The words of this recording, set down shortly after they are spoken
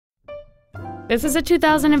This is a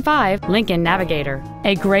 2005 Lincoln Navigator,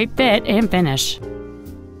 a great fit and finish.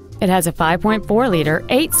 It has a 5.4-liter,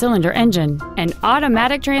 8-cylinder engine, an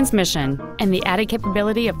automatic transmission, and the added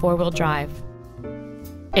capability of 4-wheel drive.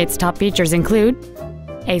 Its top features include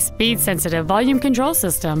a speed-sensitive volume control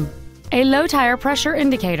system, a low-tire pressure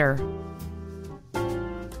indicator,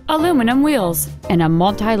 aluminum wheels, and a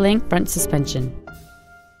multi-link front suspension.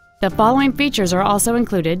 The following features are also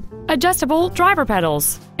included: adjustable driver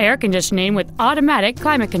pedals, air conditioning with automatic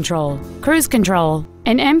climate control, cruise control,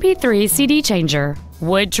 an MP3 CD changer,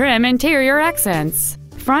 wood trim interior accents,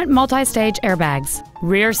 front multi-stage airbags,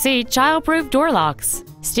 rear seat child-proof door locks,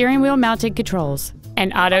 steering wheel mounted controls,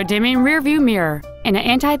 an auto-dimming rear-view mirror, and an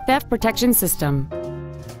anti-theft protection system.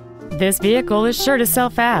 This vehicle is sure to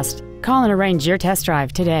sell fast. Call and arrange your test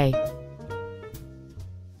drive today.